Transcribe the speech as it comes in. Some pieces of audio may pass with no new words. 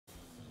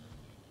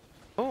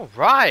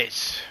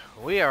Alright,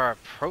 we are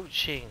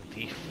approaching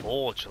the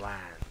Forge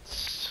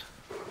Lands.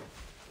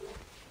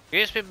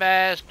 Excuse me,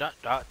 bears. No,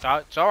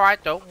 it's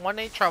alright, don't want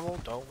any trouble,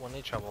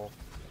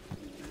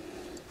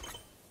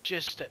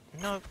 Just,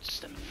 no,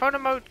 photo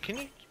mode, can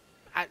you...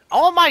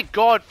 oh my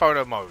god,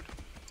 photo mode!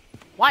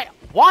 Why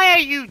are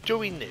you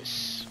doing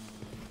this?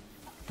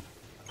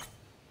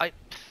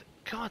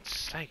 God's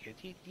sake,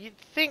 you'd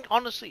think,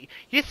 honestly,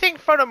 you think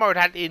photo mode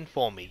had in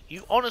for me.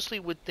 You honestly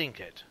would think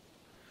it.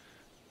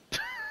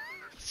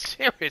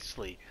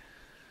 Seriously.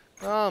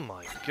 Oh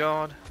my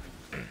god.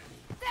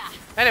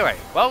 Anyway,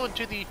 welcome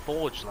to the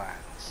Forge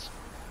Lands.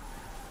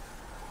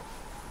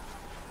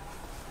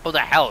 What the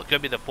hell, it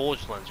could be the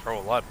Forge Lands for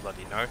all I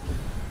bloody know.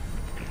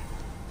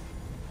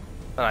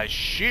 But I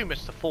assume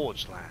it's the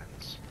Forge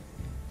Lands.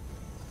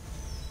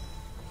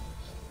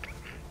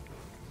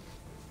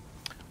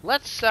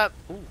 Let's, ooh,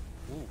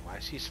 I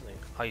see something.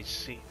 I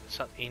see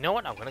something. You know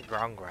what? I'm gonna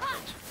ground grab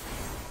it.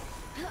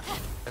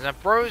 There's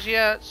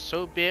ambrosia,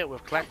 so be it.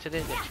 We've collected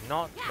it. If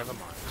not, never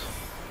mind.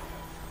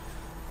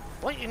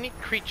 What unique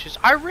creatures?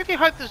 I really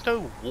hope there's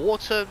no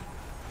water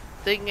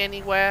thing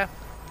anywhere.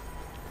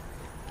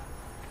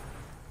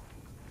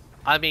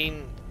 I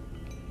mean...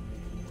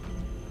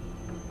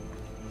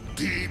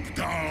 Deep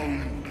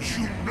down,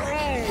 you know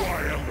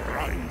I am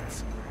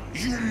right.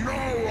 You know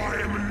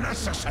I am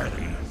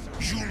necessary.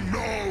 You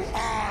know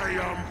I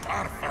am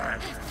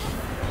perfect.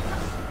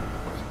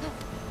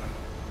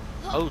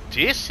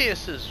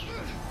 Odysseus is...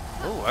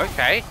 oh,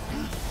 okay.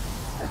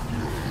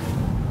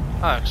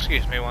 Oh,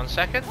 excuse me 1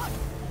 second.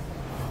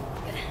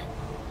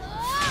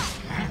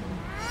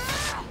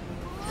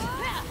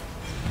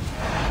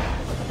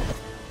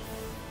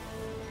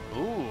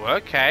 Ooh,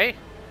 okay.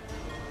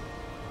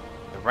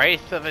 The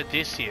Wraith of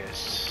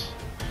Odysseus.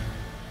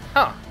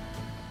 Huh.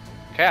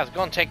 Okay, I was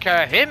gonna take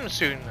care of him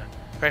soon.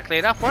 Quickly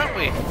enough, weren't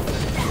we?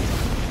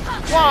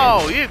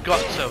 Whoa, you've got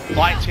to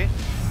fight it.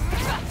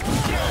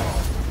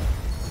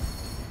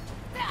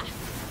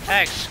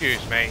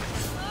 Excuse me.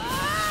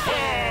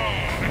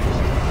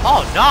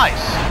 Oh,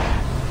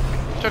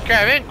 nice. Took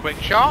care of him quick,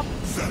 sharp.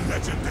 The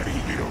legendary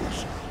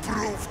heroes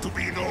proved to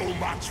be no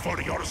match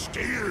for your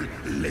skill,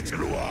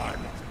 little one.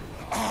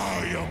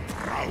 I am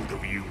proud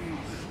of you.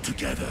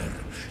 Together,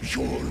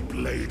 your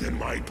blade and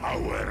my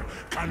power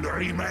can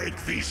remake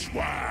this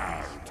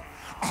world.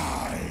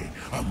 I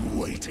am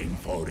waiting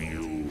for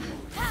you.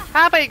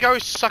 How about you go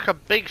suck a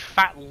big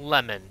fat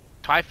lemon,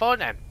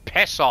 Typhon, and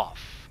piss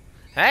off?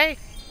 Hey?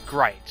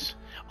 Great.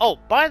 Oh,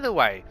 by the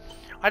way,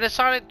 I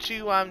decided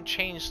to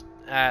change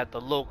the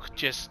look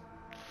just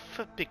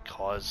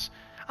because.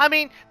 I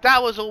mean,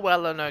 that was all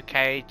well and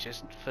okay,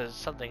 just for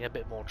something a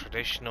bit more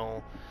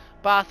traditional.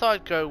 But I thought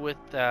I'd go with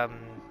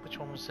which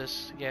one was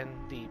this again?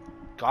 The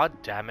god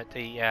damn it,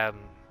 the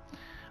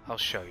I'll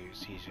show you,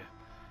 it's easier.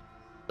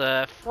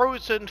 The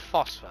frozen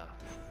phosphor.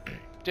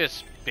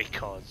 Just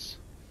because.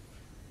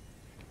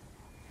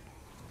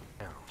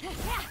 Now.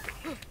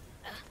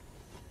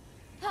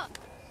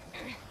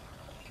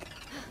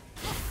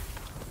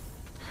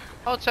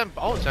 Oh,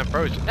 it's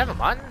frozen. Never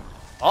mind.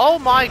 Oh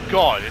my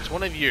god, it's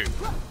one of you.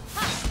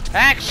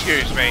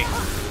 Excuse me.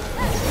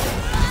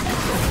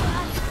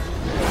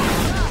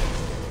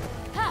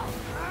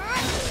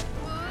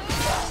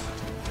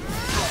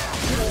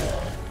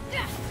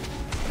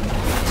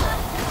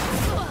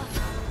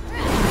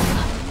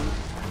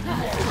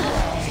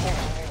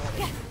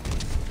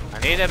 I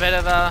need a bit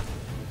of a...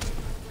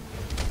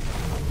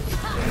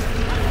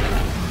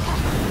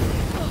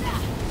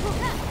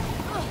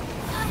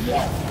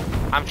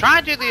 I'm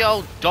trying to do the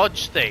old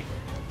dodge thing.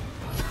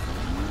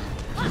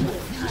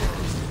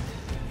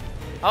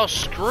 Oh,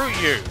 screw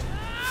you.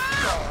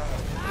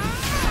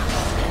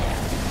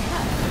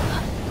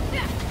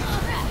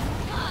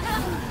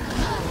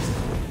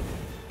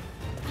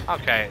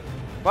 Okay.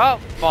 Well,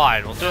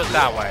 fine. We'll do it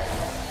that way.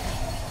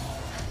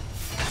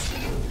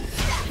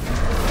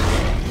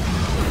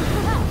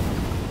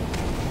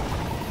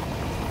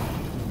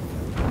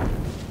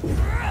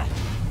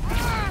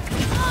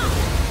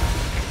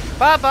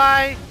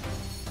 Bye-bye.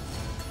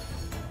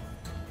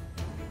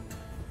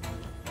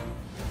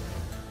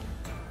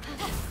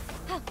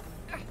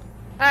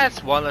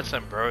 That's one less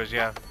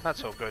ambrosia.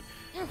 That's all good.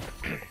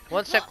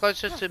 One step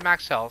closer to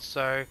max health,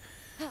 so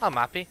I'm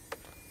happy.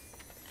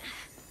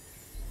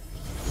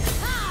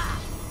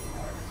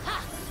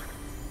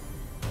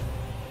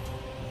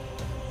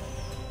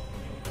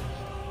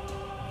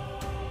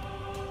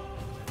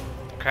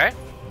 Okay.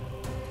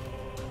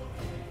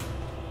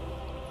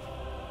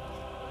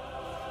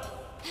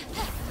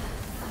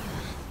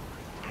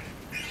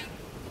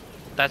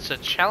 That's a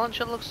challenge,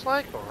 it looks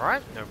like.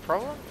 Alright, no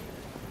problem.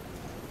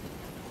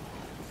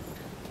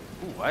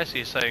 Ooh, I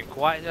see something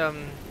quite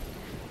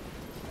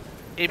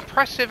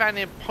impressive and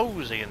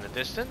imposing in the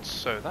distance,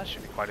 so that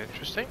should be quite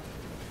interesting.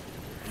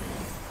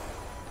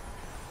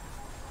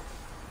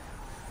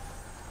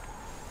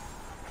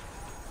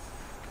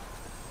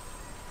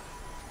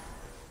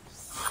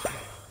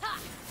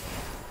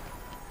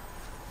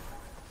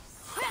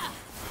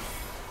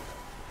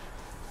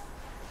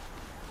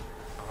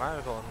 Alright,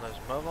 we've got one of those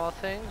mobile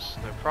things,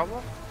 no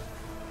problem.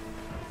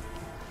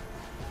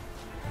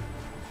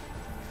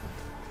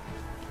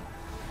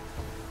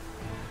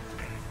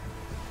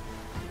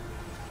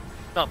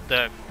 Not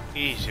the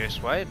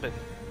easiest way, but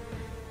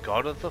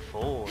God of the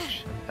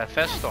Forge,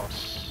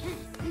 Hephaestus.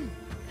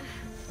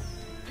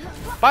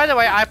 By the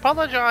way, I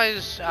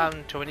apologize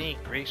to any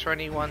Greeks or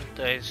anyone,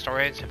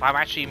 historians, if I'm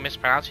actually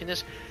mispronouncing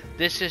this.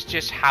 This is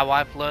just how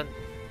I've learned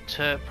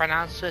to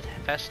pronounce it,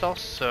 Hephaestus,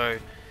 so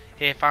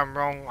if I'm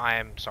wrong, I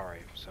am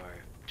sorry. So,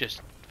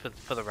 just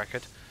for the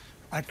record.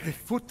 At the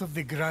foot of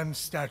the grand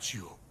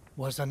statue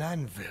was an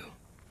anvil,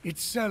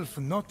 itself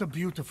not a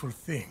beautiful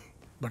thing,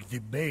 but the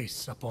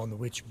base upon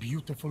which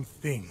beautiful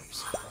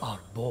things are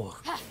born.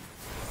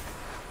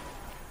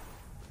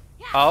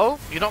 Oh,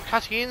 you're not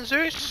cutting in,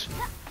 Zeus?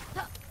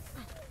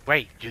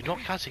 Wait, you're not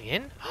cutting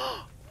in?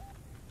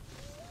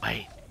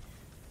 Wait,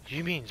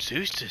 you mean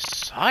Zeus is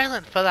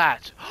silent for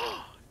that?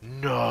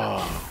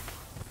 No!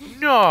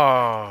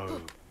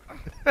 No!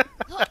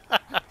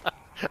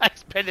 I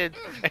expected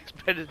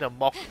to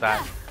mock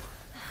that.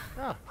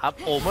 Oh, I'm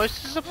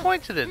almost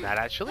disappointed in that,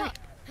 actually.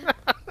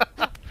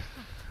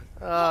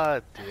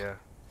 Oh dear.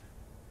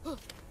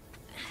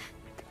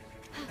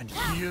 And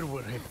here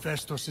were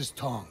Hephaestus's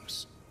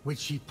tongues,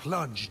 which he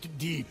plunged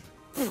deep.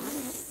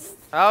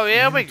 Oh,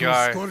 here we into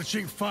go.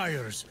 Scorching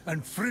fires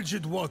and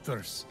frigid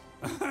waters.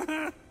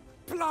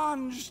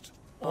 Plunged.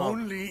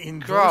 Only in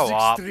grow those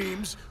up.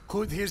 extremes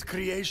could his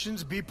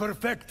creations be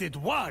perfected.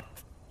 What?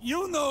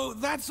 You know,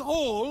 that's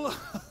all.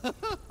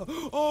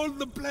 All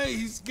the play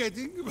he's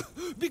getting.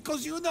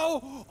 Because you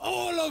know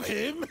all of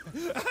him.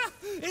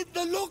 In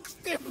the looks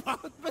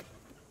department.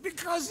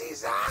 Because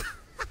he's...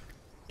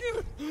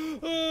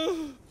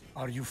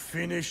 Are you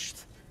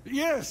finished?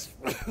 Yes.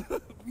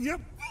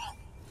 Yep.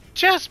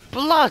 Just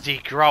bloody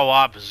grow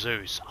up,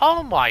 Zeus.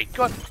 Oh my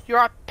god, you're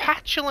a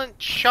petulant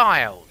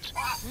child.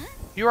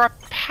 You're a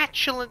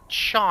petulant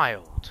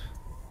child.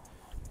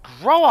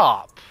 Grow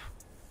up.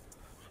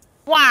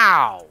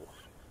 Wow.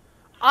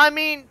 I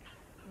mean,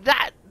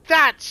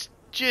 that's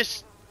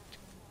just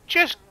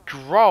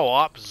grow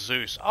up,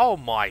 Zeus. Oh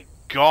my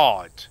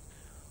god.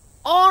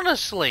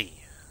 Honestly.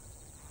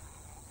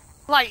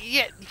 Like,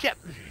 yeah.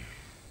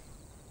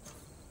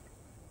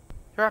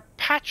 You're a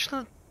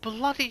petulant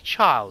bloody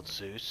child,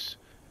 Zeus.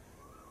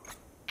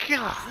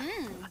 God.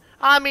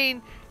 I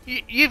mean,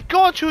 you've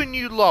gone to a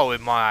new low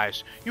in my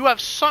eyes. You have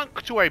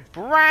sunk to a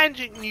brand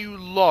new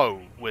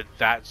low with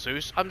that,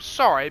 Zeus. I'm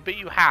sorry, but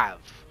you have.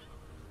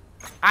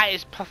 That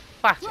is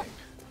pathetic.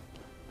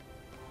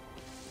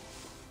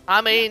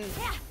 I mean,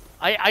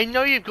 I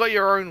know you've got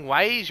your own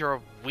ways, you're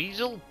a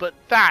weasel, but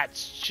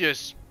that's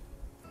just...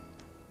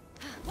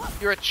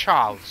 You're a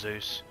child,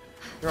 Zeus.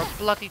 You're a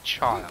bloody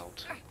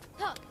child.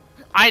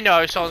 I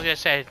know, someone's gonna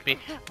say to me,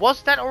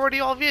 was that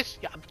already obvious?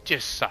 Yeah, I'm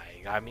just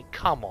saying, I mean,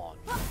 come on.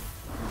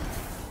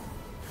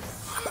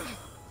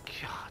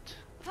 God.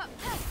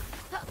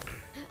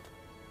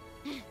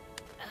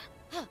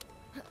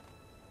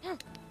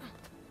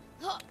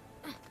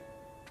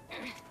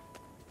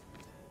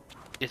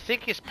 You'd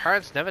think his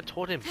parents never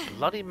taught him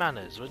bloody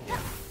manners, wouldn't you?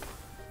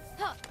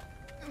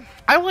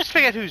 I always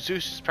forget who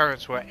Zeus's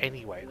parents were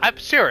anyway. I'm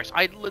serious,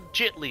 I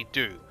legitly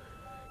do.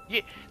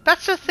 Yeah,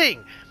 that's the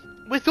thing.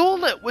 With all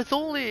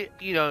the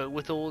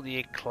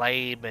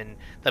acclaim and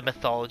the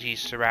mythology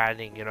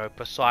surrounding,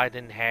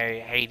 Poseidon,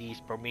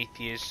 Hades,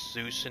 Prometheus,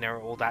 Zeus, and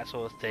all that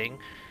sort of thing,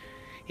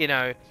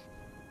 it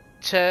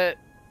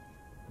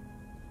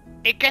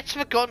gets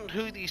forgotten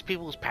who these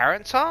people's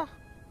parents are.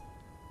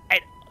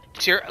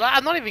 And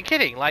I'm not even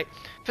kidding. Like,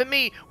 for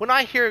me, when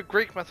I hear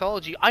Greek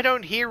mythology, I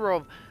don't hear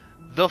of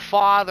the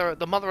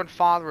mother and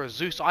father of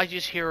Zeus. I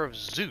just hear of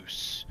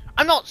Zeus.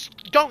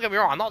 Don't get me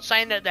wrong, I'm not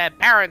saying that their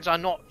parents are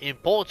not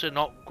important,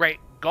 not great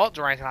gods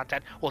or anything like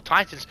that, or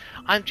titans.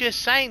 I'm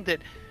just saying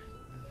that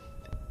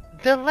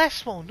they're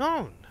less well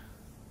known.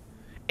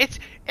 It's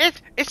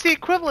the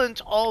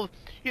equivalent of,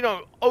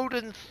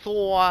 Odin,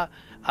 Thor,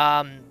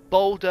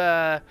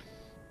 Balder,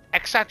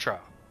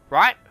 etc.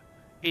 Right?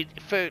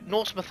 For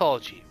Norse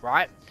mythology,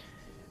 right?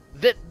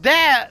 That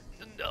they're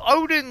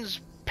Odin's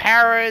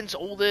parents,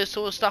 all this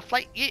sort of stuff.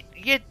 Like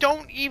you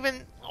don't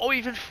even, or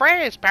even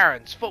Freya's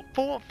parents. For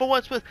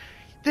what's worth,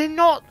 they're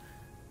not.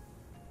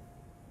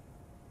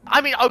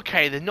 I mean,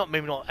 okay, they're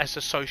maybe not as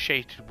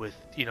associated with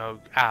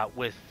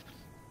with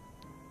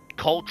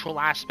cultural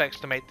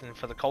aspects to make them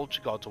for the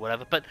culture gods or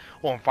whatever,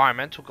 or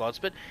environmental gods.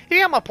 But you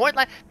get my point.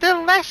 Like,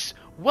 they're less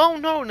well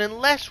known and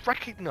less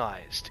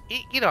recognized.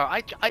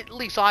 At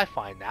least I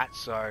find that.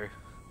 So,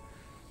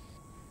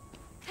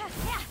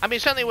 I mean,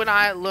 certainly when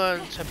I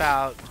learned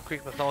about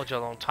Greek mythology a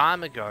long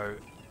time ago,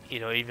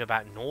 even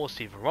about Norse,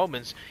 even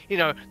Romans,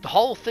 the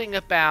whole thing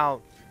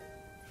about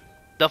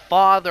the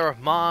father of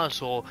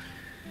Mars, or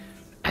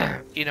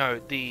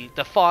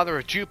the father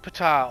of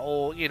Jupiter,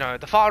 or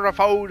the father of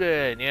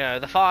Odin,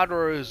 the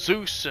father of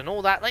Zeus, and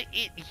all that. Like, do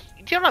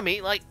you know what I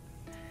mean? Like,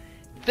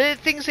 they're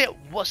things that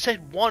was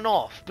said one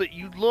off, but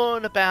you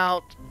learn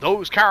about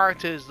those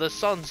characters, the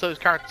sons, those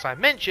characters I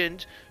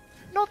mentioned,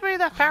 not really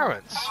their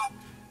parents.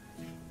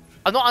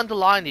 I'm not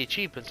underlying the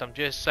achievements. I'm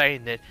just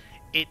saying that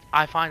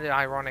I find it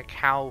ironic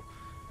how,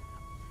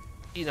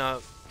 you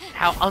know,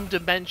 how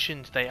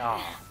undimensioned they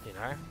are. You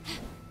know.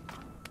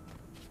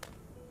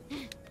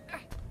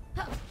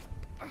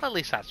 At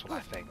least that's what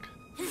I think.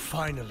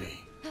 Finally,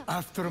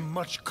 after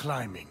much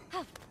climbing,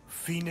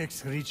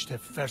 Fenyx reached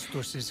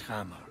Hephaestus's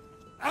hammer.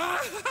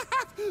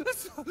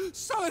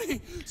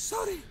 Sorry.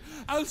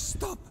 I'll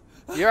stop.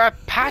 You're a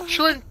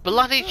petulant,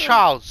 bloody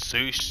child,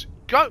 Zeus.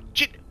 Go,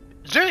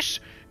 Zeus.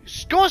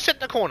 Go sit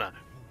in the corner.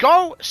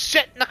 Go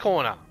sit in the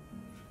corner.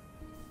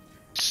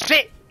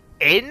 Sit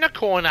in the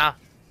corner.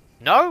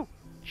 No?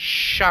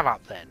 Shut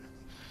up then.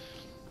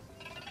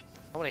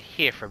 I want to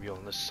hear from you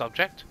on this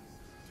subject.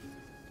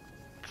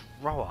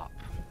 Grow up.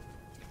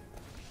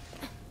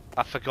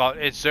 I forgot.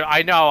 It's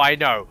I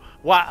know.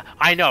 What?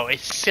 I know.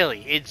 It's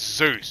silly. It's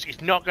Zeus.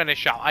 He's not gonna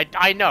shout.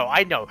 I know.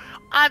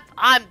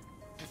 I'm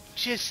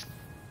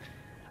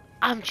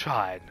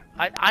trying.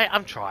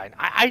 I'm trying.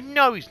 I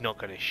know he's not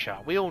gonna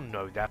shout. We all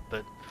know that,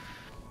 but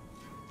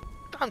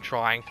I'm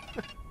trying.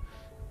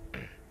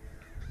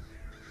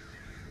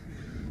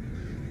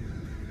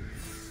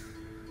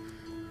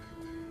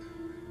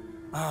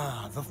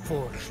 Ah, the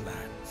Forge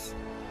Lands.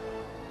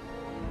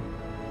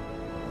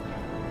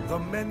 The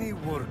many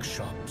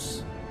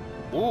workshops.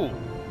 Ooh.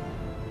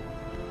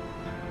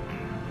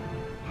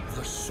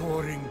 The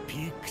soaring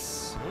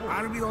peaks.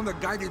 Are we on a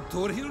guided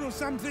tour here or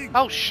something?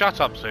 Oh, shut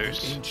up, The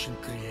Zeus.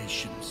 ancient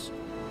creations,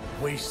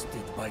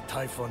 wasted by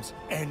Typhon's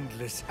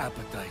endless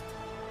appetite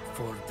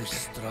for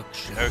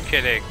destruction. No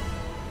kidding.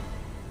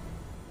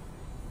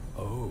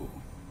 Oh.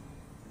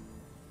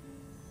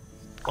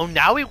 Oh,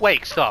 now he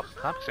wakes up.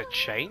 That's a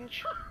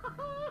change.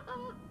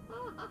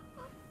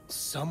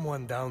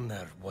 Someone down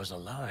there was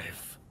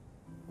alive,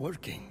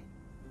 working,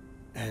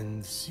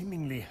 and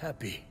seemingly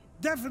happy.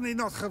 Definitely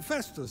not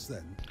Hephaestus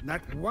then.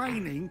 That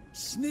whining,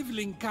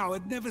 sniveling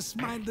coward never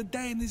smiled a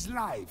day in his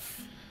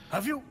life.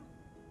 Have you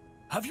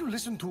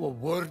listened to a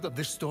word of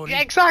this story?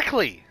 Yeah,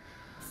 exactly.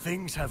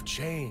 Things have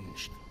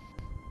changed.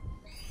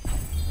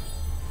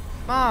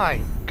 My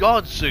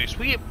God, Zeus,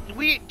 we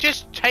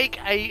just take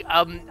a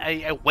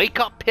wake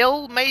up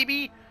pill,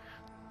 maybe?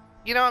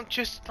 You know, I'm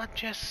just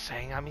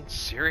saying. I mean,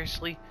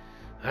 seriously.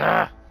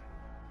 Ugh.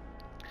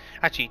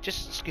 Actually,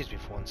 just excuse me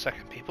for 1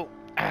 second, people.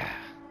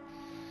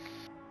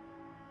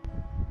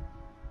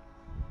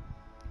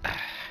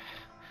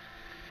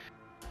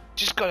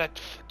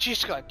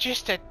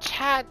 Just a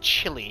tad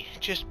chilly.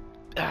 Just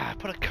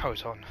put a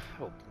coat on.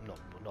 Oh,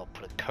 not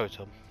put a coat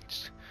on.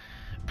 Just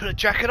put a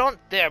jacket on.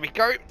 There we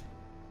go.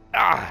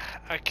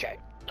 Okay.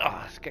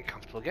 Let's get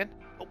comfortable again.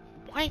 Oh,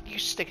 why are you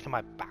sticking to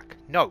my back?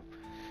 No.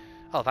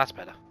 Oh, that's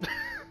better.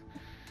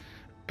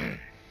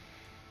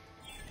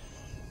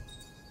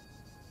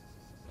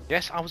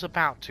 Yes, I was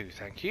about to,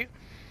 thank you.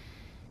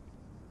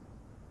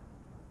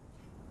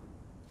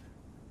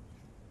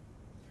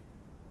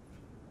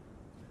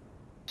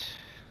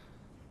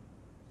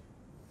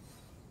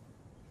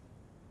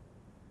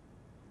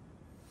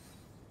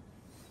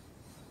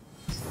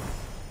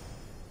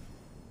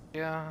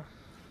 Yeah.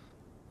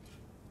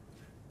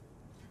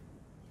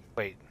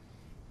 Wait.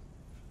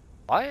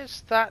 Why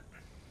is that?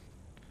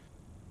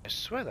 I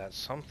swear that's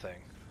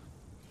something.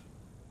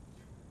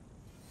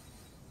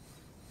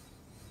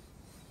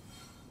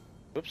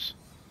 Oops.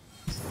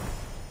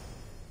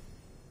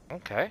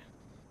 Okay.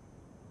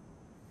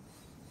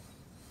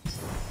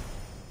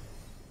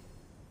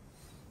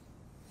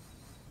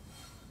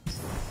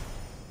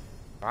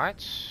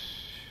 Right.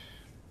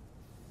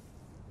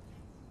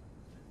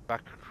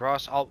 Back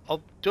across.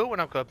 I'll do it when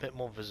I've got a bit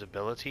more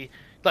visibility.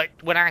 Like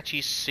when I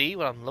actually see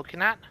what I'm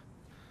looking at.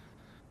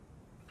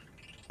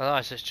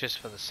 Otherwise it's just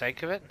for the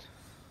sake of it.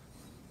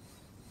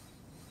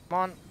 Come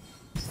on.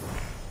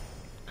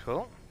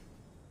 Cool.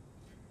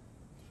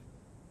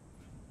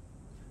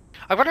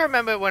 I've got to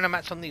remember when I'm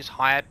at some of these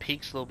higher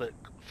peaks a little bit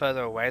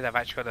further away that I've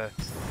actually got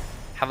to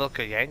have a look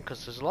again,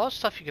 because there's a lot of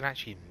stuff you can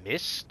actually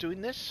miss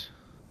doing this.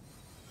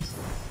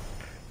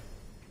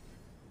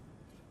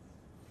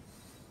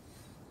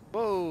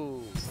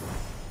 Whoa.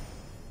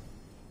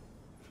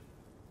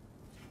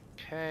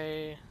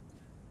 Okay.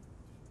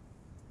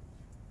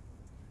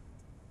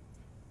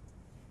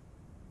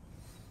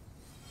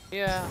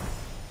 Yeah.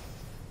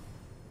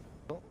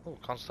 Oh,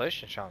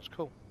 constellation sounds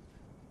cool.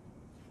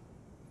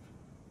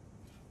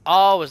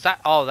 Oh, is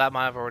that? Oh, that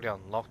might have already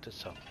unlocked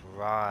itself.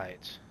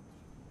 Right.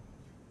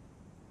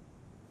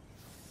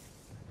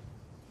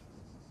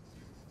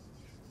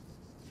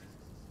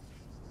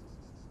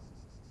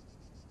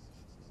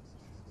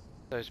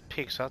 Those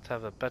peaks have to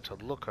have a better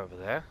look over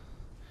there.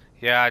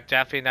 Yeah, I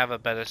definitely have a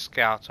better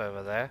scout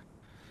over there.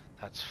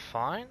 That's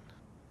fine.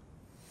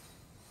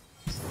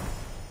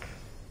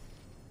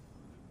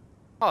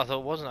 Oh, I thought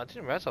it wasn't. I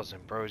didn't realize I was in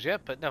Bros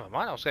yet, but never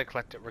mind. I was going to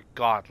collect it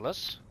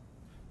regardless.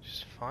 Which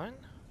is fine.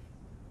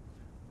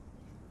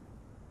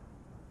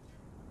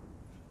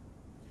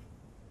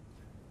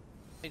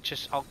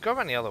 I'll go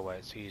around the other way,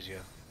 it's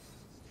easier.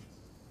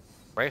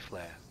 Ray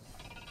flare.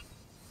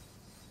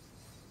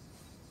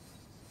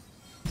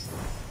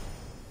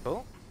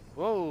 Cool.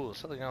 Whoa,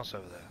 something else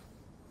over there.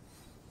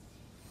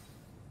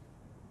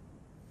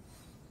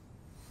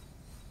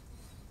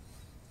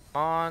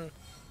 On.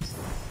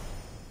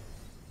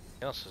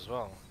 Else as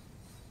well.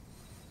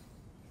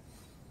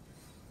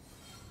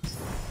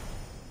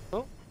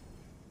 Oh.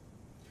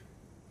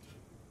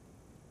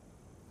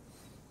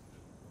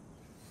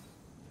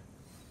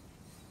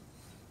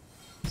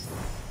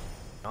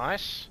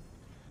 Nice.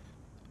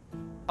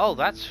 Oh,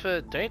 that's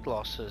for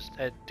Daedalus.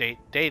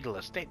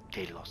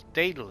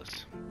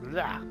 Daedalus.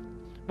 Blah.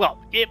 Well,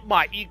 it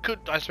might. You could.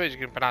 I suppose you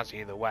can pronounce it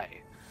either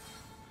way.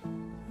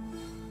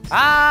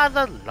 Ah,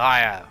 the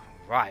liar.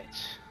 Right.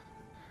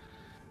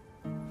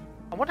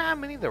 I wonder how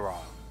many there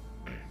are.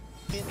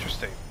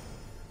 Interesting.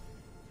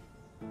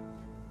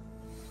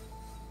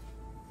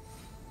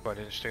 Quite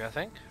interesting, I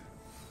think.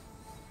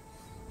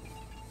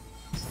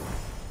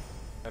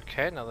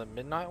 Okay, another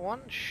midnight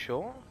one.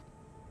 Sure.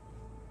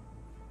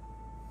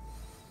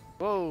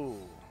 Whoa.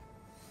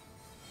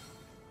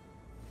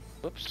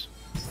 Whoops.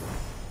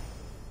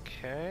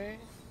 Okay.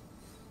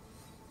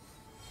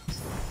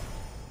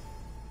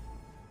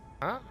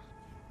 Huh?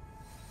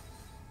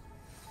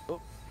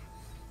 Oh.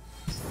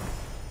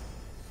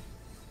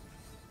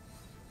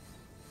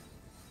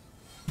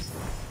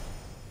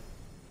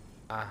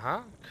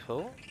 Uh-huh,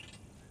 cool.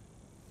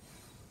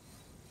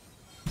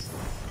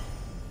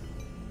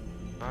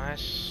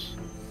 Nice.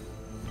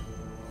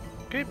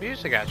 Good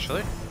music,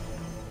 actually.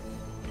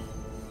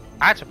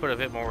 I had to put a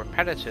bit more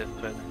repetitive,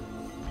 but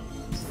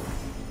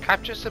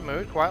captures the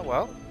mood quite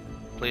well.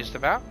 Pleased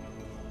about.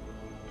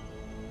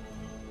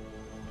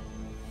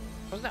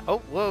 Wasn't that? Oh,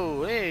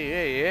 whoa,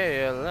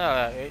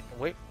 hey,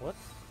 wait, what?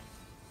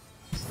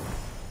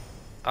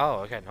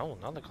 Oh, okay, no,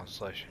 another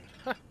constellation.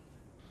 Huh.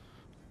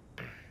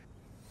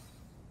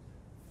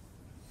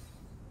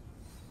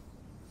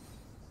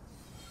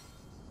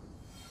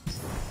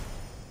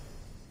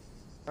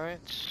 Alright.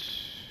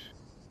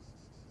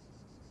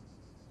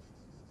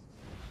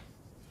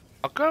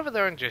 I'll go over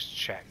there and just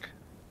check.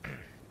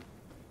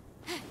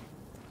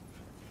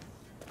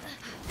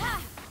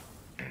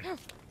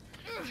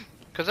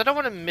 Because I don't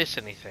want to miss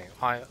anything.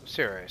 I'm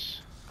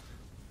serious.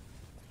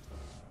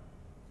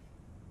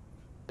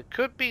 There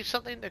could be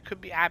something, there could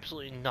be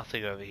absolutely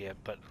nothing over here,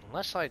 but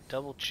unless I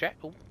double check...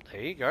 Oh,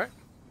 there you go.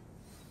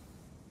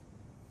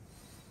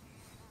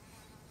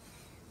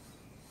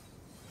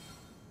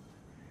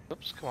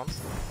 Oops, come on.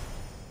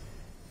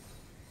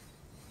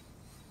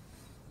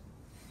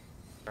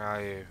 Where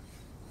are you?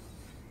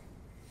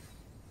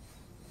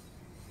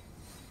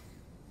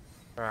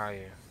 Where are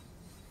you?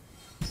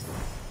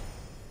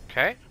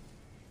 Okay.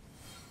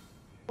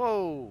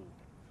 Whoa!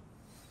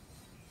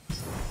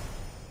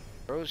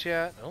 Rose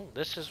yet? Oh,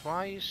 this is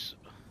why you...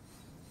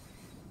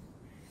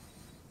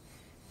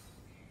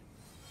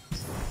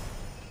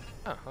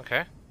 Oh,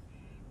 okay.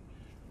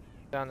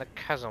 Down the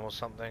chasm or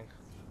something.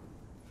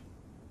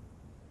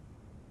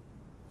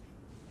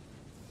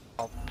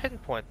 I'll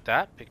pinpoint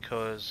that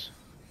because...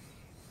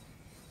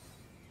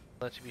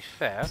 Well, to be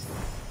fair...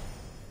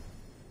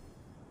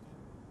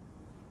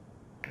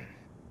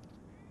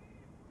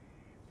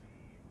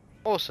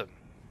 Awesome.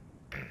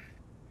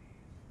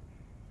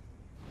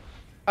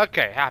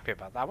 Okay, happy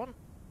about that one.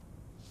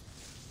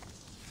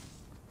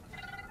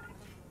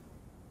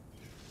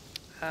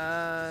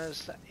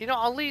 You know,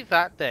 I'll leave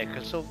that there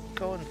because I'll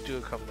go and do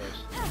a couple of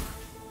those.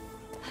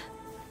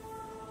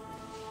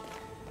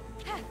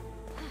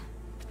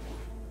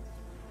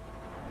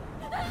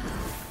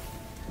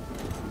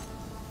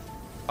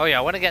 Oh yeah,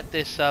 I want to get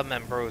this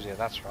ambrosia.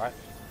 That's right.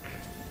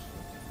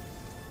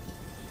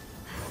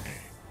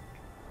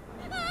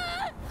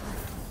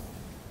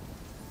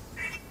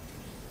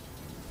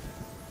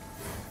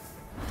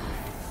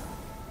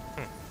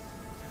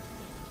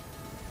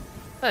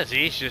 That's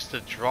easy just to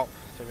drop,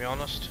 to be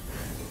honest.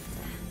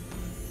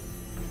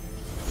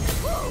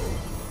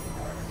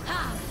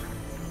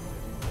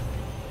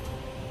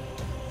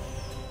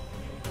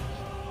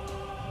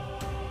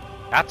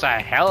 That's a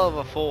hell of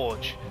a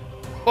forge.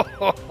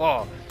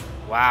 Wow.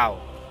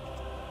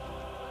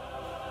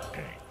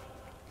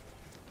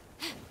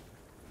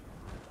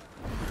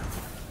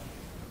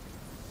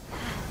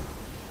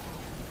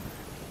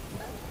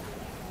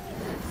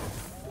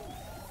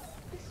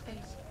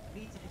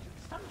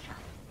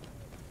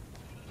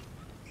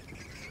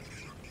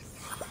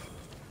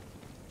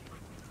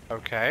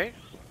 Okay.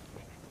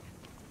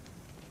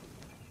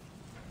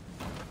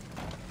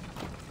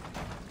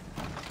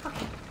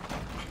 Okay.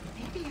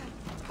 Maybe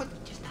I'll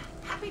put just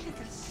a happy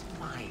little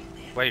smile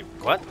there. Wait,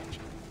 what?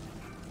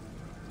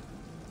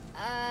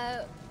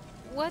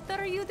 What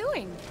are you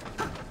doing?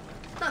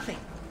 Nothing.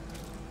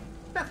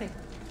 Nothing.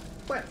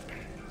 Well,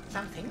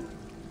 something.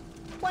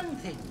 One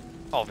thing.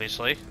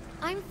 Obviously.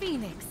 I'm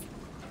Fenyx.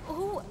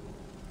 Who...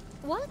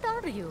 What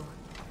are you?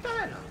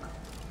 Dialogue.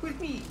 With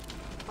me.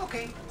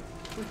 Okay.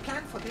 We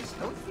planned for this,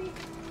 don't we?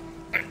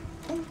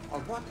 Who or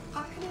what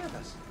are any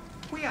others?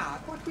 We are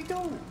what we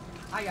do.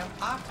 I am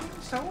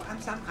arting, so I'm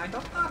some kind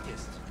of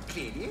artist.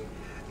 Clearly,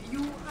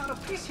 you are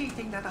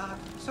appreciating that art,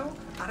 so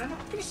are an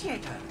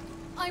appreciator.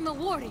 I'm a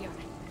warrior.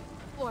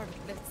 Or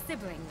the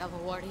sibling of a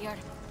warrior.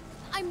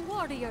 I'm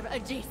warrior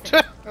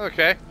adjacent.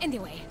 Okay.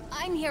 Anyway,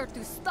 I'm here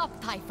to stop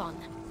Typhon.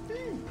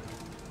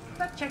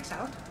 That checks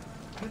out.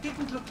 You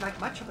didn't look like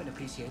much of an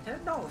appreciator,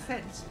 no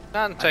offense.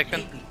 None But taken.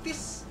 maybe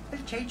this will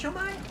change your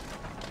mind.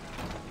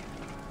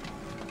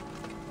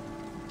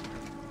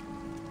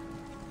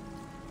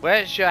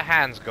 Where's your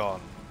hands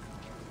gone?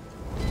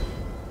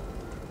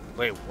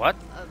 Wait, what?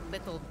 A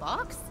little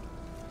box?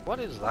 What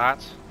is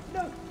that?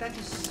 No, that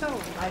is so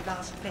my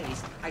last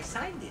place. I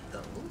signed it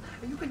though.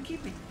 You can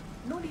keep it.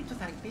 No need to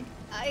thank me.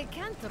 I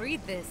can't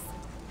read this.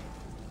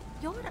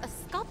 You're a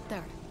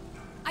sculptor.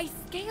 I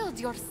scaled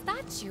your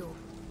statue.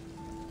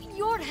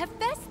 You're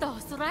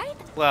Hephaestus, right?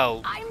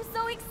 Well, I'm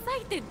so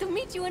excited to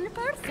meet you in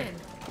person.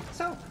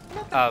 So,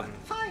 not that one.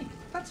 Fine.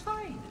 That's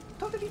fine.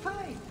 Totally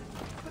fine.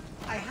 But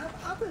I have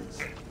others.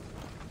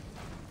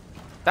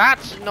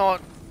 that's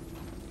not...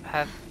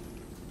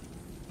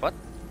 What?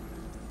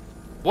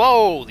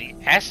 Whoa, the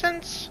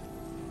essence?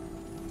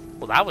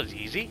 Well, that was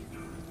easy.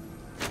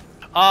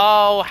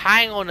 Oh,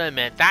 hang on a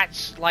minute.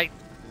 That's like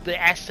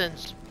the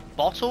essence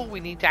bottle? We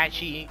need to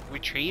actually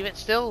retrieve it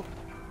still?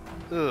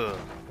 Ugh.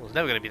 Well, it's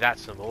never going to be that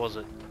simple, was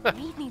it?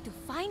 We need to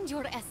find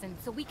your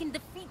essence so we can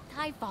defeat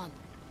Typhon.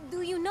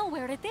 Do you know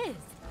where it is?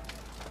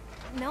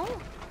 No?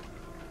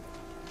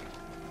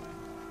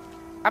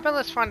 How about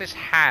let's find his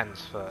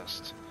hands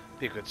first?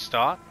 Be a good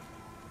start.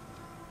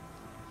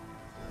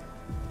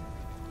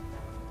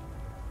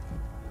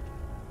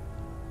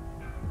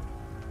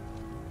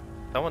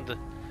 I wonder.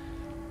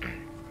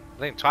 I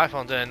think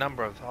Typhon did a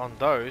number of on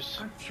those.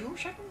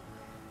 Confusion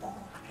or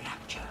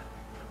rapture?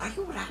 Are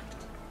you rapt?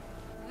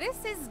 This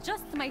is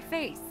just my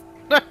face.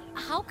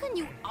 How can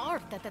you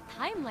art at a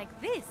time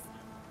like this?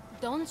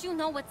 Don't you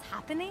know what's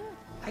happening?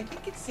 I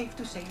think it's safe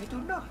to say I do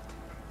not.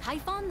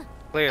 Typhon?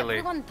 Clearly.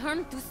 Everyone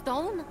turned to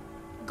stone?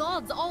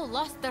 Gods all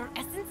lost their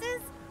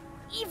essences?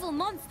 Evil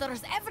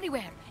monsters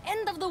everywhere!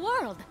 End of the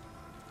world!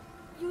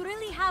 You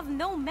really have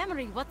no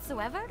memory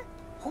whatsoever?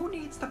 Who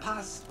needs the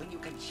past when you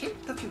can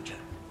shape the future?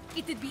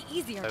 It'd be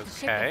easier to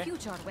shape Okay. the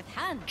future with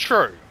hands.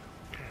 True.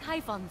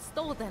 Typhon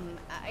stole them,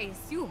 I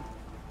assume.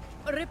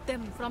 Ripped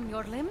them from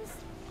your limbs?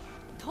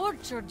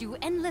 Tortured you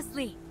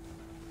endlessly.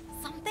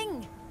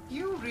 Something.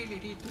 You really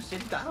need to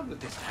sit down with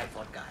this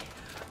Typhon guy.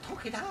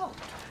 Talk it out.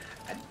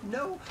 And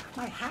no,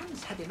 my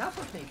hands had enough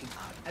of making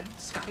art and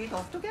scurried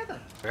off together.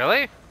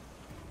 Really?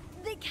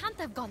 They can't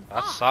have gone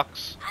That far.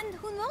 sucks. And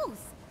who knows?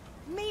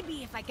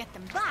 Maybe if I get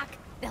them back,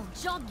 they'll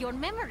jog your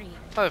memory.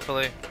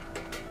 Hopefully.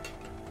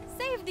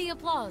 Save the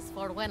applause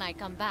for when I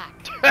come back.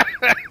 I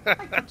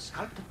could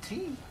sculpt a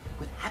tree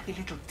with happy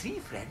little tree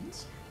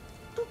friends.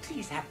 Do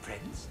trees have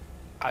friends?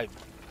 I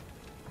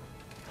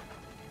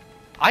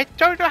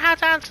don't know how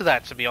to answer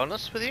that, to be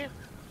honest with you.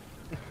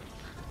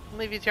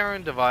 Leave it to your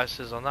own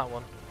devices on that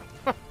one.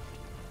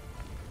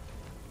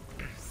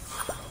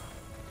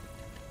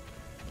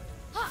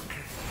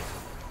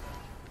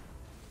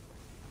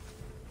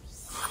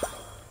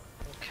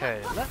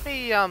 Okay, let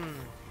me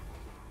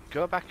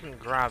go back and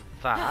grab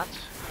that.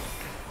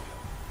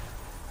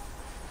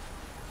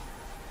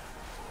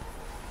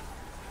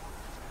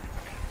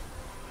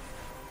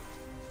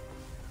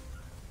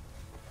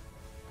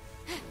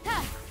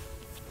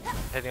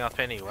 Heading up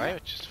anyway,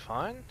 which is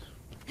fine.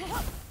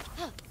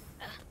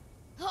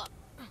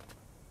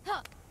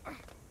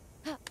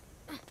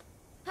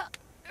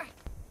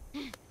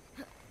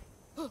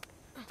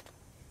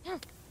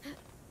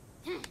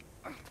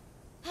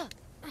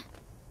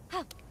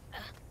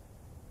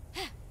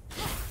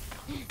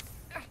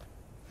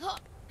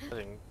 I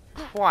didn't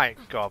quite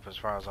go up as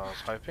far as I was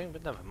hoping,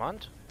 but never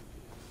mind.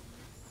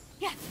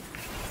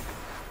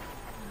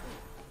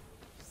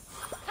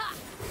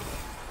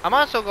 I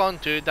might as well go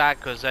and do that,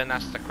 because then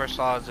that's the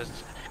crystallize.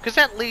 Because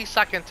at least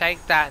I can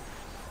take that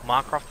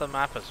marker off the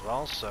map as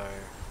well, so...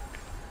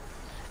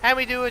 And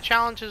we do a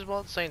challenge as well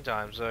at the same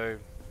time, so...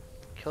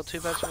 Kill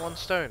two birds with one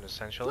stone,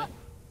 essentially.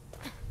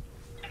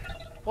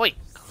 Oi!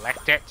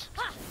 Collect it!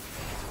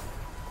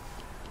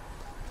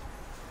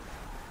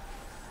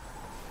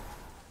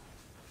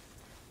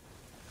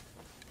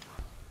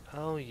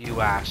 Oh, you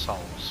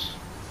assholes.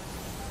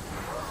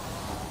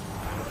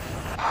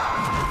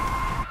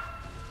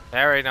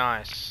 Very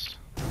nice.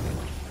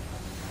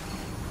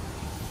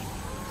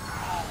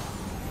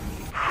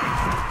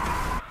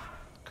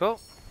 Cool.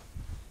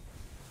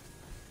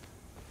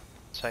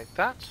 Take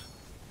that.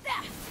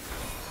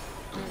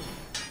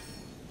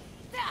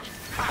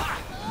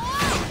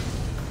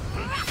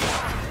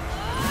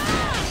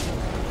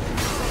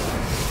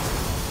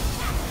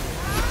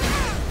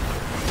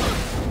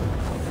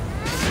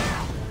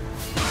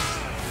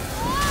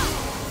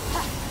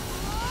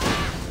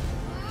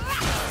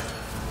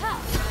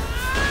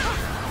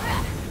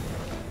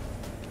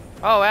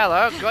 Oh,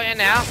 hello, got you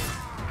now.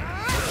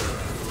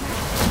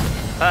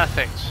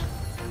 Perfect.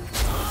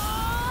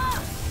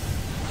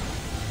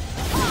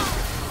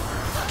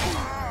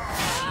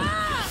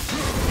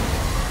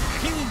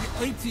 King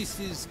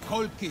Atis's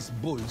Colchis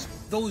bulls,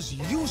 those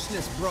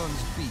useless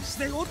bronze beasts,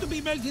 they ought to be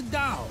melted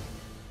down.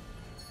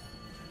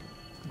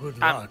 Good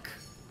luck.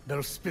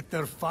 They'll spit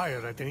their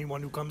fire at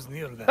anyone who comes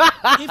near them.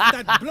 If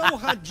that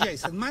blowhard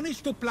Jason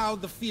managed to plow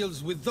the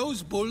fields with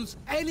those bulls,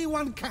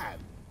 anyone can.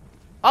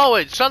 Oh,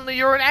 and suddenly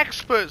you're an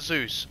expert,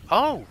 Zeus.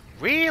 Oh,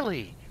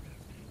 really?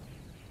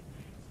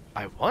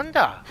 I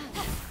wonder.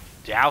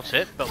 Doubt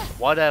it, but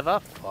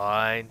whatever.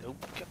 Fine. Oh,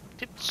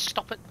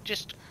 stop it.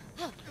 Just...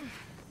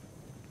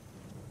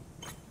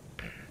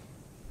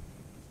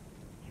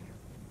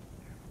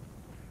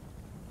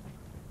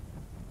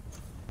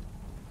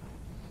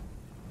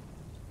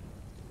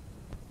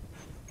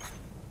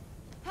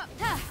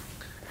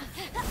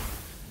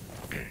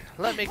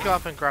 Let me go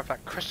up and grab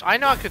that crystal. I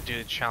know I could do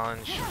the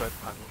challenge, but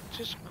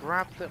just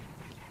grab the... Is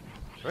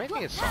there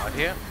anything inside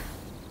here?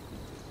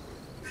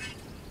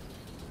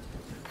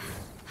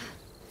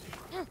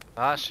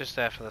 Oh, it's just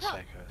there for the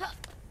sake of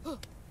it.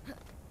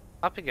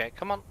 Up you get,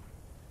 come on.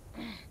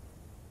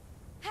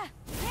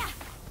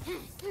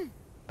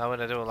 I'm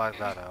gonna do it like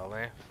that, are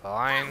we?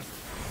 Fine.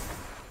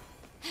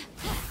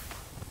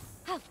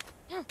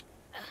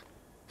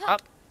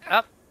 Up,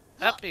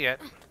 up you get.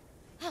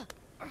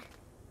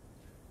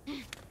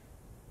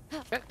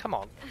 Yeah, come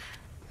on.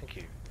 Thank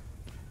you.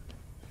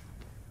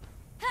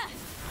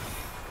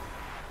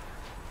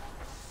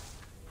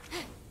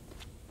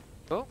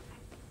 Oh.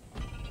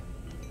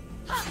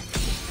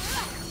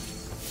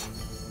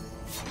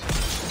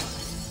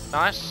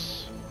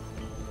 Nice.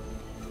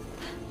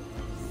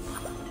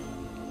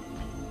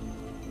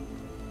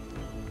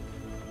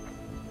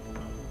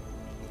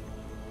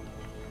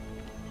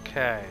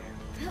 Okay.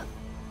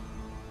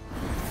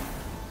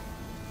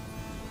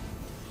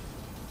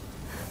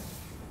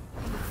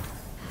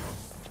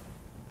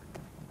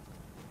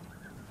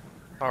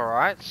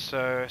 Alright,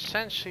 so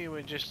essentially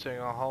we're just doing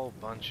a whole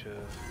bunch of...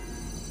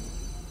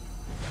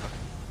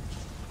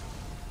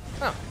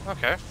 Oh,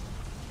 okay.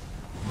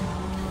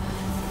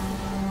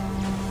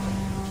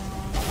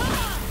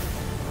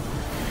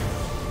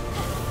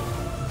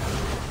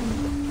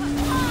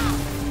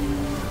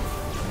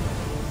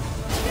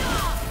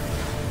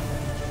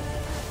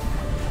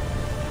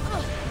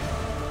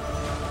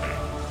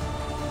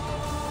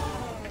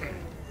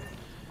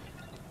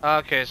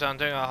 Okay, so I'm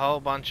doing a whole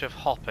bunch of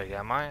hopping,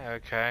 am I?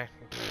 Okay.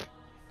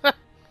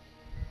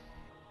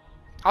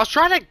 I was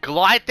trying to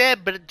glide there,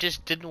 but it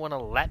just didn't want to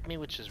let me,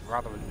 which is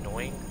rather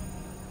annoying,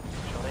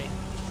 actually.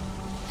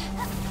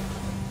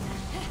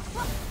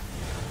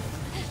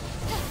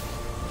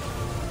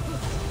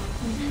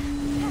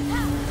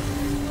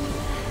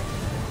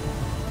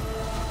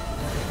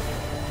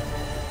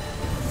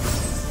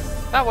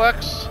 That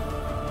works.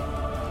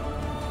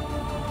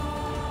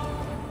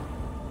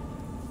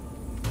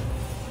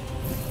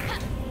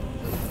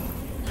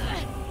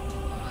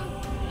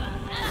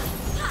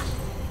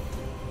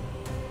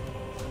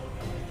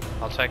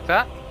 I'll take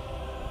that.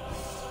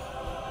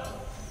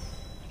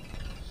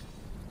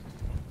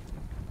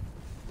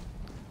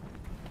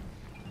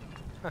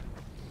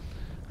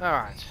 All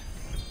right.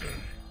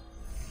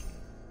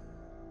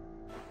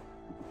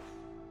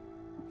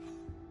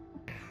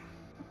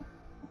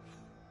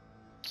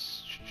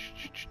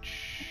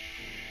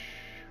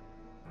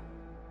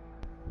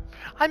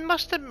 I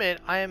must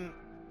admit,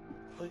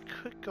 we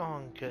could go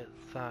and get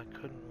that,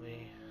 couldn't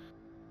we?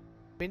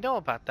 We know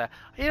about that.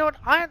 You know what?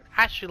 I'd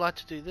actually like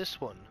to do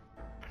this one.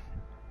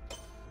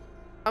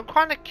 I'm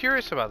kind of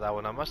curious about that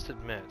one, I must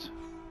admit.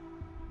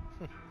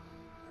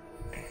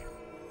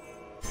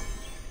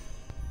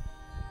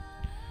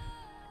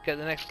 Get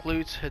the next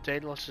clue to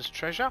Daedalus'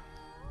 treasure.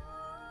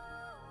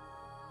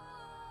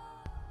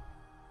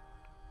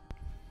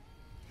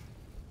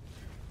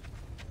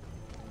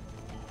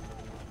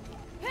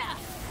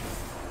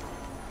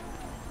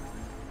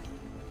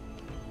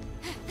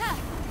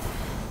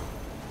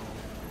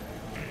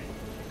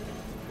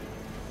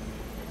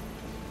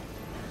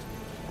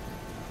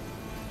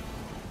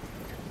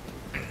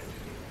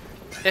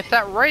 If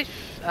that Wraith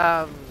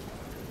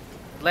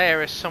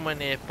lair is somewhere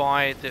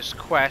nearby this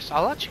quest,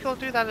 I'll actually go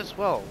do that as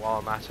well while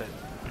I'm at it.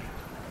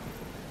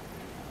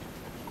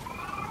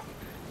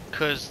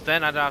 Because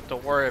then I don't have to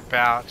worry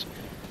about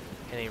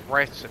any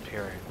Wraiths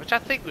appearing, which I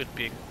think would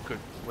be a good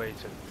way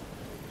to...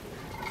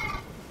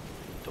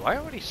 Do I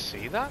already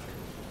see that?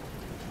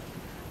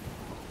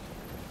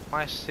 Am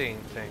I seeing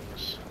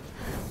things?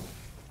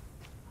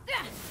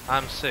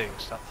 I'm seeing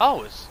stuff.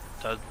 Oh, it's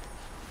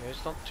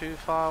not too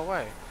far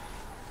away.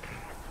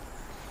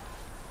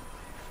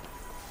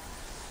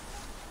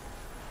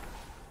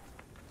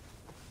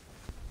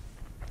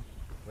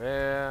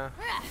 Where?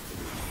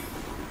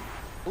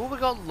 Oh, we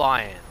got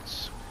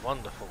lions.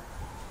 Wonderful.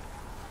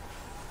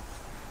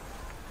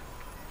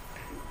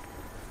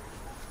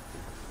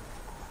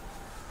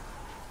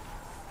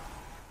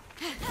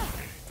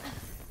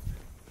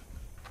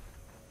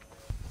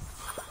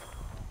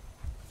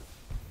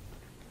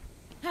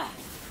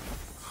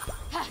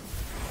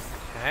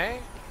 Okay.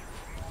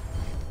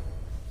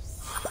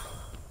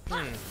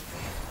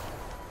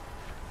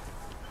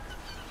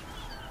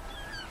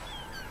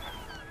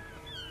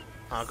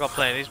 I've got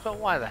plenty of these, but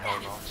why the hell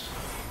not?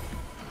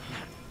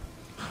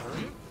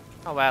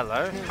 Oh,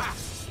 hello.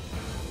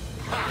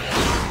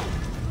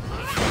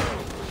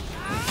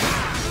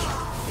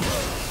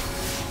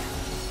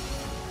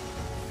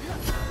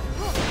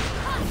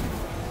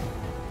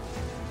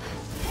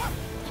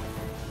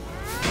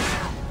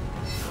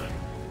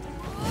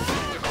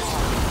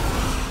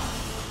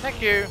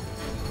 Thank you.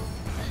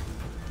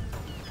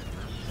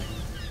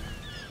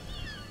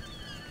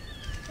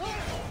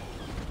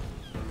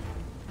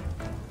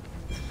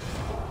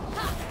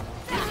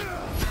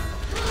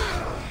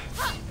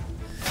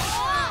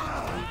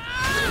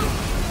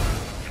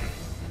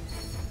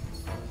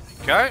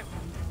 Go.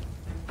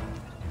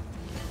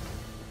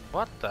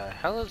 What the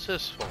hell is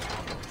this for?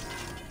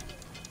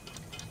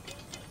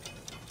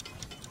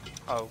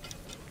 Oh.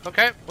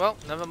 Okay, well,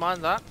 never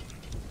mind that.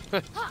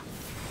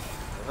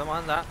 Never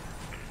mind that.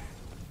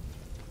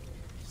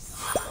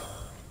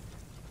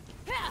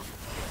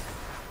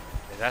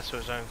 Okay, that's for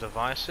his own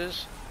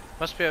devices.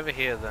 Must be over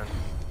here then.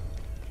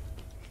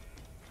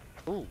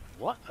 Ooh,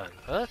 what on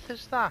earth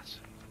is that?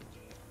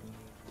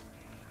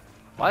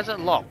 Why is it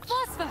locked?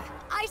 Phosphor!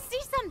 I see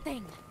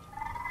something!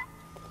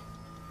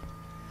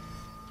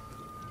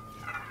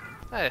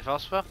 Hey,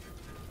 Phosphor.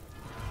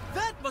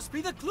 That must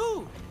be the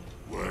clue!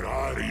 Where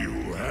are you,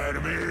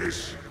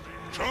 Hermes?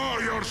 Show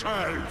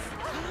yourself!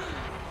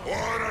 Or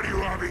are you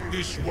having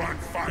this one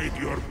fight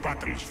your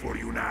battles for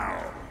you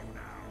now?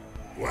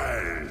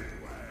 Well,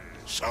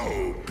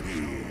 so be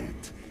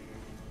it.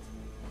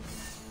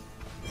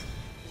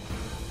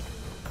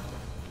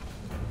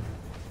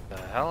 The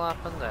hell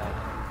happened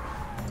there?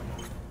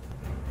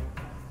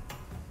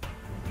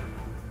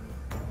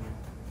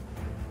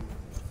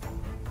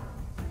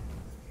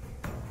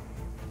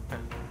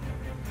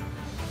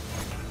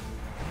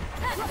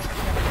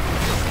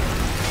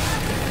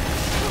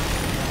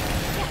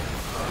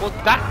 Well,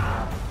 that...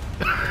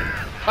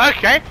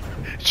 okay.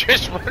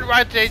 Just went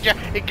right to danger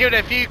and give it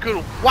a few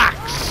good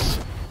whacks.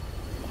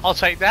 I'll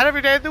take that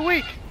every day of the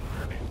week.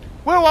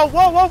 Whoa, whoa,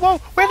 whoa, whoa, whoa.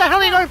 Where the hell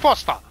are you going,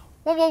 Foster?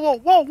 Whoa, whoa, whoa,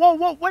 whoa,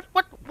 whoa, whoa.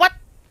 What?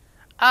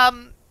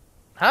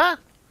 Huh?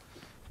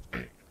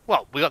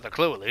 Well, we got the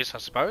clue at least, I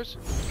suppose.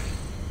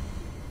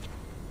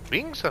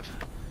 Wings of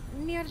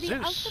Near the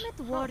Zeus. ultimate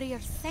warrior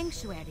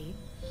sanctuary,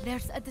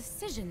 there's a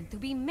decision to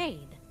be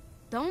made.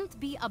 Don't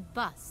be a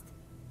bust.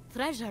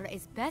 Treasure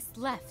is best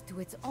left to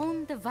its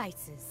own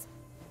devices.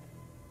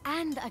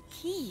 And a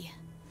key.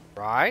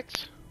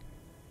 Right.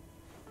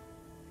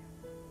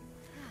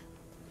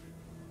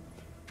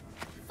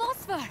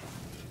 Phosphor!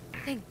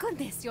 Thank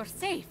goodness you're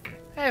safe.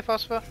 Hey,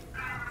 Phosphor.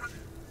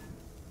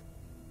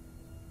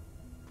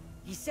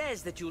 He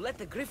says that you let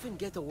the griffin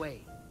get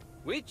away.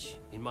 Which,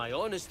 in my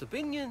honest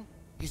opinion,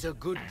 is a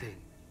good thing.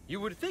 You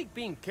would think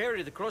being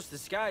carried across the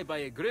sky by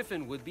a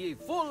griffin would be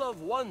full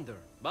of wonder.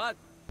 But,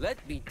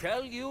 let me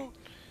tell you,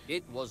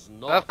 it was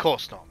not. Of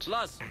course not.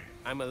 Plus,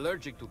 I'm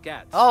allergic to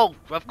cats. Oh,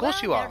 of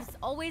course you are. There's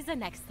always a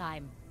next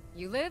time.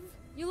 You live,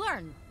 you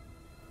learn.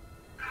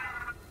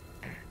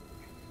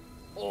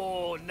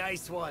 Oh,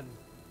 nice one.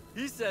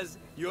 He says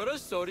you're a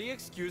sorry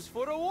excuse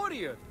for a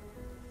warrior.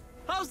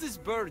 How's this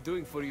bird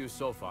doing for you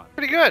so far?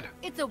 Pretty good.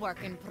 It's a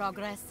work in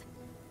progress.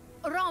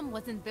 Rome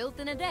wasn't built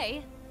in a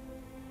day.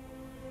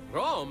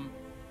 Rome?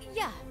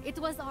 Yeah, it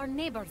was our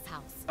neighbor's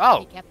house. Oh.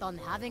 He kept on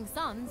having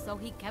sons, so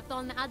he kept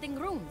on adding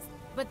rooms.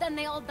 But then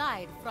they all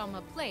died from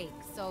a plague,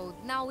 so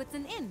now it's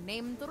an inn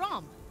named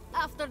Rome,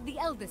 after the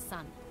eldest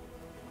son.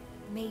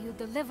 May you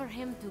deliver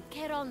him to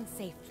Charon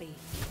safely.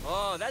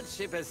 Oh, that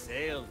ship has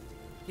sailed.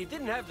 He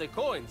didn't have the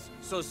coins,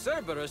 so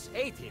Cerberus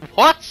ate him.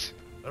 What?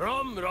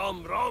 Rom,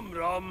 rom, rom,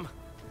 rom.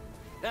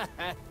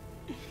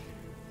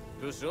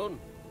 Too soon.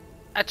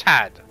 A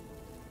tad.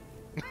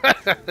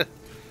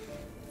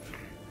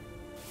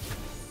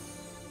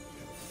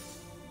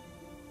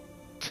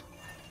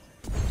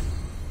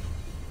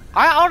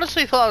 I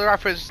honestly thought it was a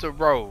reference to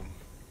Rome.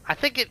 I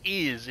think it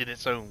is in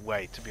its own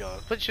way, to be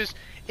honest. But just,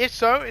 if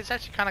so, it's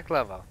actually kind of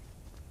clever.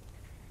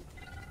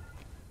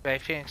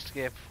 Fenyx to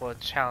give for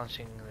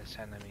challenging this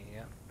enemy,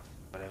 yeah.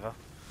 Whatever.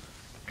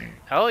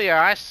 Oh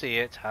yeah, I see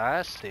it.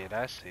 I see it.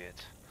 I see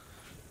it.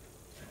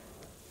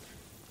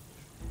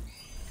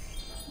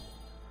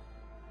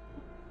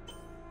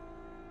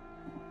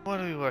 What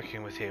are we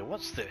working with here?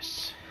 What's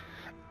this?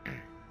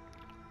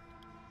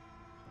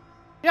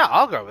 Yeah,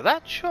 I'll go with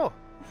that, sure.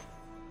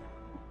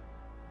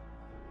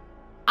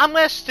 I'm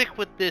gonna stick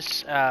with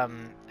this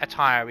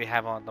attire we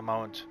have on at the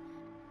moment.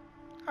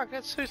 I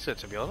get suits it,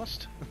 to be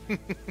honest.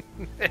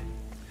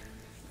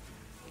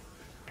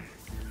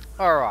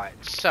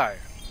 Alright, so.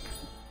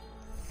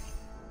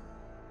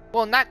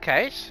 Well, in that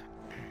case,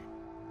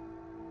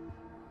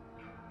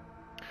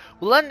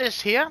 we'll end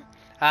this here.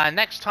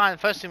 Next time,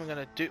 first thing we're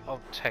going to do... I'll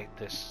take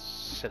this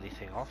silly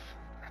thing off.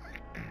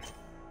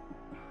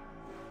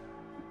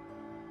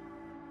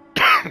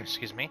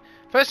 Excuse me.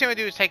 First thing we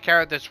do is take care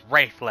of this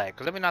Wraith leg.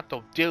 Because then we don't have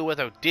to deal with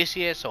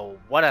Odysseus or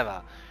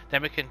whatever.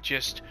 Then we can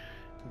just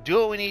do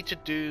what we need to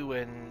do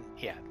and,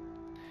 yeah,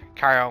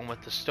 carry on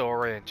with the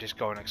story and just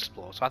go and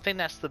explore. So I think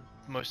that's the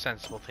most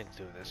sensible thing to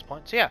do at this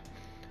point. So yeah,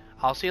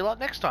 I'll see you a lot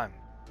next time.